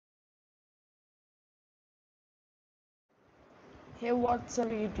Hey, what's up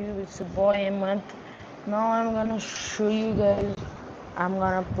YouTube? It's your boy Ahmed. Now I'm gonna show you guys. I'm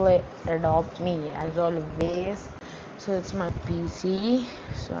gonna play Adopt Me as always. So it's my PC.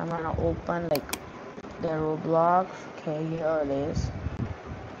 So I'm gonna open like the Roblox. Okay, here it is.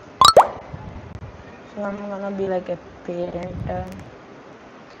 So I'm gonna be like a parent.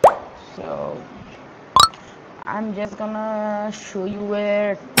 So I'm just gonna show you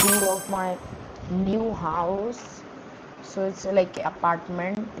a tour of my new house. So it's like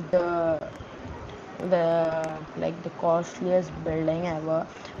apartment. The costliest building ever,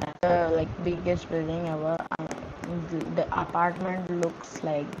 like biggest building ever. The apartment looks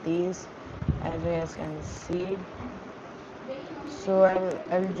like this, as you guys can see. So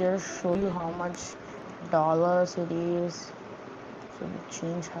I'll just show you how much dollars it is. So the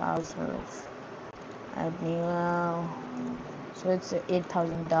change house at new. So it's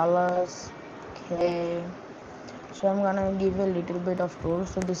 $8,000. Okay. So I'm gonna give a little bit of tour.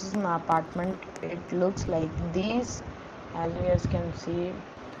 So this is my apartment. It looks like this, as you guys can see,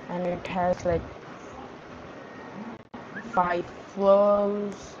 and it has like 5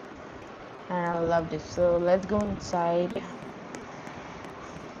 floors, and I love this. So let's go inside.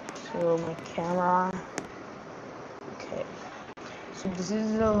 So my camera. Okay. So this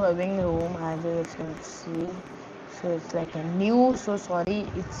is the living room, as you guys can see. So it's like a new. So sorry,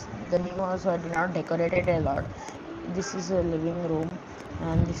 it's the new house. So I did not decorate it a lot. This is a living room,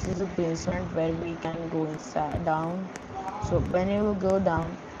 and this is a basement where we can go inside down. So when you go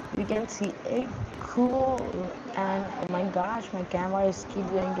down, you can see a cool, and oh my gosh, my camera is keep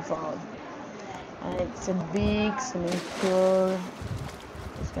going to fall. And it's a big swimming pool.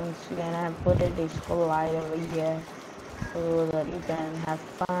 As you can see, and I put a disco light over here so that you can have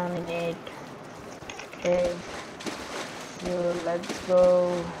fun in it. Okay, so let's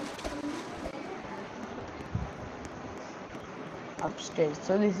go upstairs.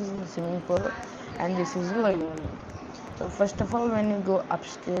 So this is the swimming pool, and this is the living room. So first of all, when you go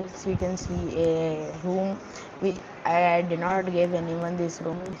upstairs, you can see a room. I did not give anyone this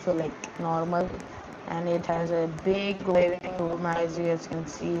room, so like normal, and it has a big living room, as you guys can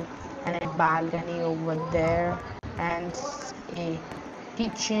see, and a balcony over there, and a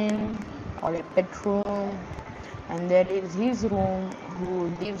kitchen or a bedroom, and there is his room who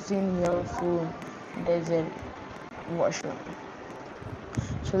lives in here. So there's a washroom.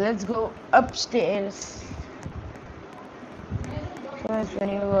 So let's go upstairs. So as when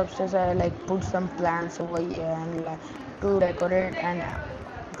you go upstairs, I like put some plants over here and like to decorate and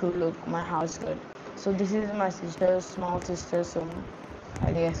to look my house good. So this is my sister's small sister's room.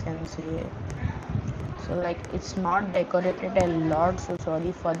 I guess can see it. So like it's not decorated a lot. So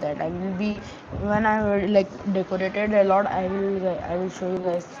sorry for that. I will be when I will like decorated a lot. I will show you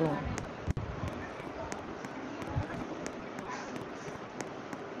guys soon.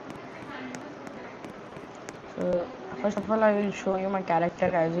 So first of all, I will show you my character,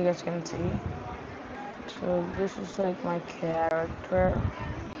 as you guys can see. So this is like my character.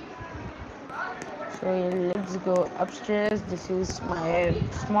 So let's go upstairs. This is my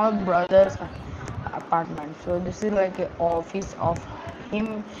small brother's apartment. So this is like an office of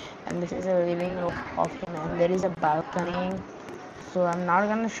him, and this is a living room of him, and there is a balcony. So I'm not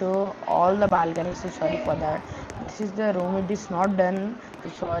gonna show all the balcony, so sorry for that. This is the room. It is not done. So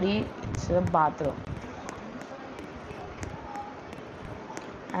sorry, it's a bathroom.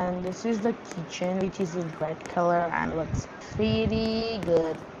 And this is the kitchen, which is in red color and looks pretty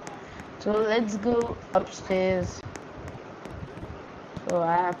good. So let's go upstairs. So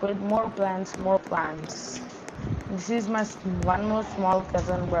I have put more plants, more plants. This is my one more small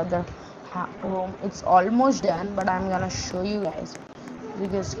cousin brother room. It's almost done, but I'm gonna show you guys. You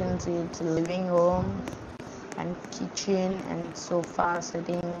guys can see it's a living room and kitchen and sofa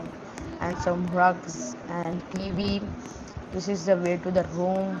sitting and some rugs and TV. This is the way to the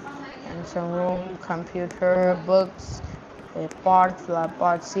room, and some room, computer, books, a flower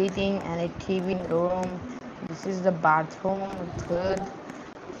pot seating, and a TV in the room. This is the bathroom. It's good.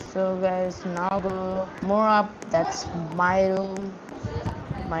 So guys, now go more up. That's my room.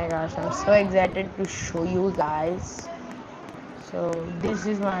 My gosh, I'm so excited to show you guys. So this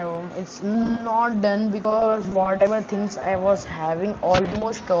is my room. It's not done because whatever things I was having,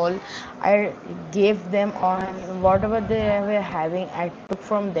 almost all I gave them on. Whatever they were having, I took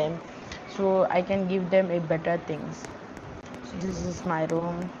from them, so I can give them a better things. So this is my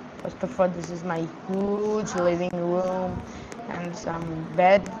room. First of all, this is my huge living room, and some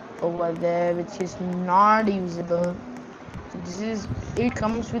bed over there which is not usable. So this is it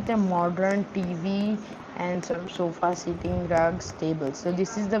comes with a modern TV and some sofa, sitting, rugs, tables. So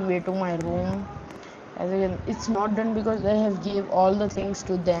this is the way to my room, As again, it's not done because I have gave all the things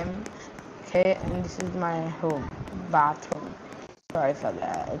to them. Okay, and this is my room, bathroom. Sorry for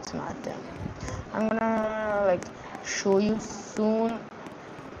that, it's nothing. I'm gonna like show you soon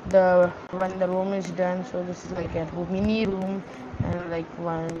the when the room is done. So this is like a mini room, and like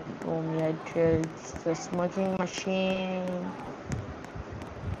one room right here, it's the smoking machine.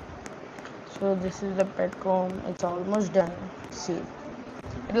 So this is the bedroom, it's almost done. See,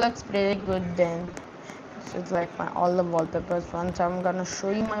 it looks pretty good then. So it's like my all the wallpapers. Once I'm gonna show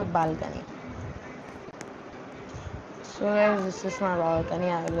you my balcony. So guys, this is my balcony.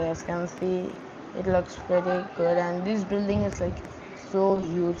 As you guys can see, it looks pretty good, and this building is like so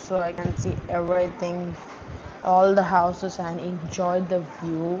huge, so I can see everything, all the houses, and enjoy the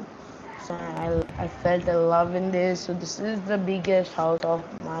view. So I felt a love in this. So this is the biggest house of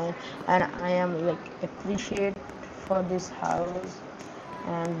mine, and I am like appreciate for this house,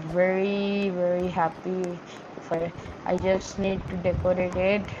 and very happy. If I just need to decorate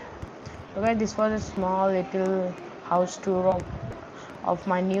it. Okay, this was a small little house tour of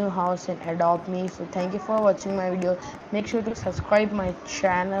my new house in Adopt Me. So thank you for watching my video. Make sure to subscribe my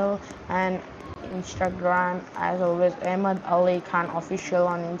channel and Instagram, as always, Ahmed Ali Khan official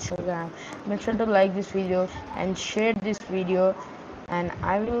on Instagram. Make sure to like this video and share this video, and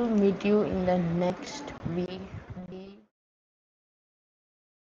I will meet you in the next